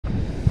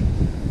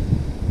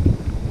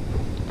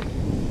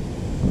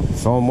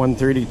Psalm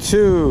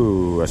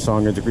 132, a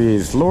song of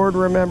degrees. Lord,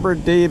 remember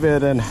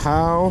David and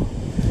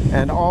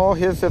all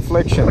his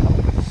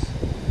afflictions.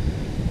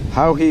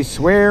 How he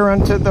sware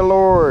unto the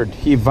Lord,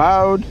 he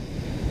vowed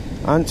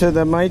unto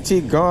the mighty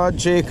God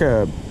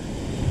Jacob.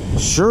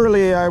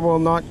 Surely I will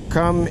not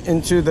come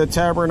into the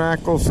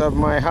tabernacles of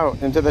my house,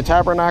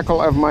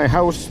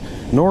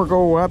 nor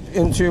go up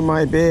into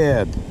my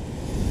bed.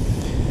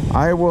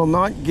 I will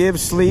not give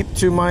sleep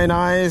to mine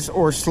eyes,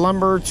 or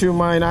slumber to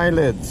mine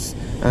eyelids,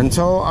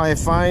 until I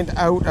find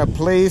out a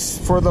place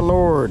for the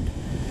Lord,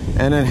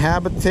 and an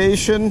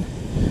habitation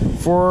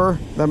for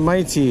the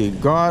mighty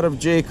God of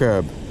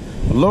Jacob.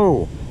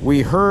 Lo,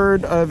 we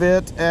heard of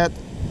it at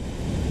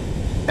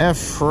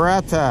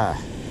Ephratah.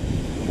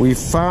 We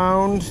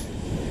found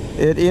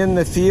it in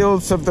the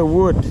fields of the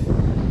wood.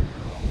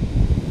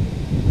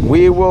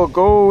 We will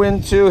go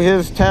into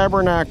his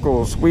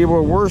tabernacles. We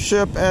will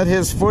worship at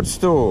his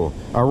footstool.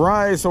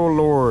 Arise, O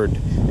Lord,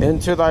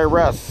 into thy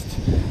rest,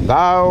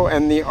 thou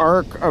and the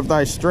ark of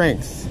thy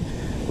strength.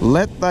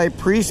 Let thy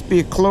priests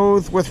be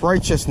clothed with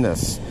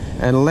righteousness,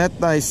 and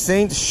let thy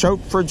saints shout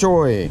for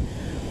joy.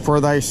 For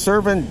thy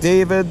servant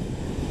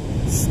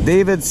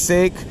David's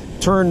sake,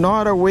 turn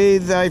not away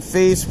thy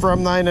face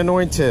from thine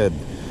anointed.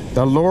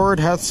 The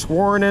Lord hath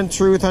sworn in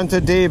truth unto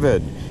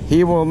David,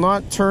 he will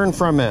not turn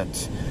from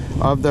it.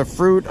 Of the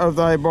fruit of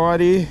thy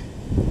body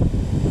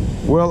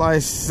will I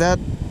set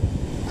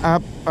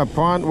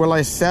upon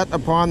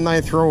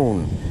thy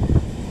throne.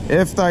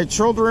 If thy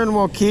children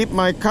will keep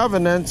my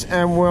covenant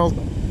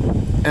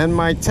and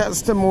my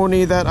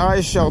testimony that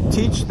I shall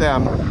teach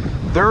them,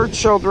 their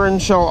children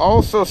shall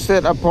also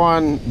sit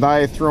upon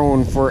thy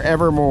throne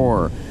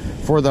forevermore.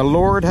 For the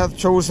Lord hath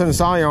chosen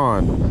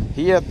Zion,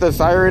 he hath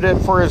desired it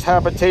for his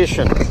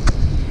habitation.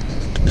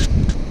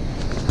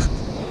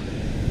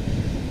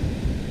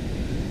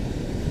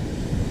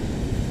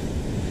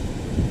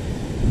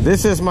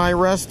 This is my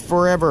rest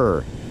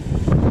forever.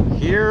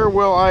 Here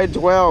will I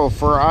dwell,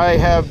 for I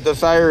have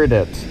desired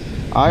it.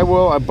 I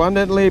will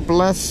abundantly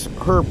bless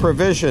her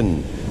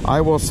provision. I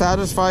will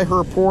satisfy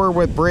her poor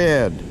with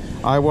bread.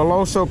 I will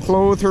also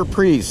clothe her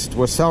priest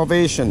with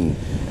salvation,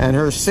 and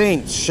her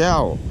saints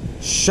shall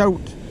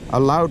shout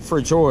aloud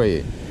for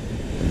joy.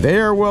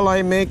 There will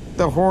I make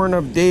the horn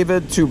of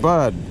David to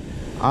bud.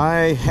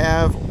 I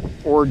have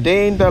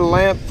ordained a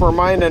lamp for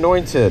mine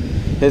anointed.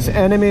 His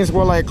enemies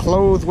will I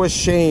clothe with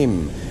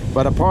shame,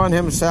 but upon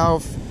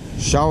himself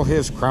shall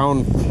his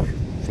crown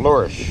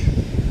flourish.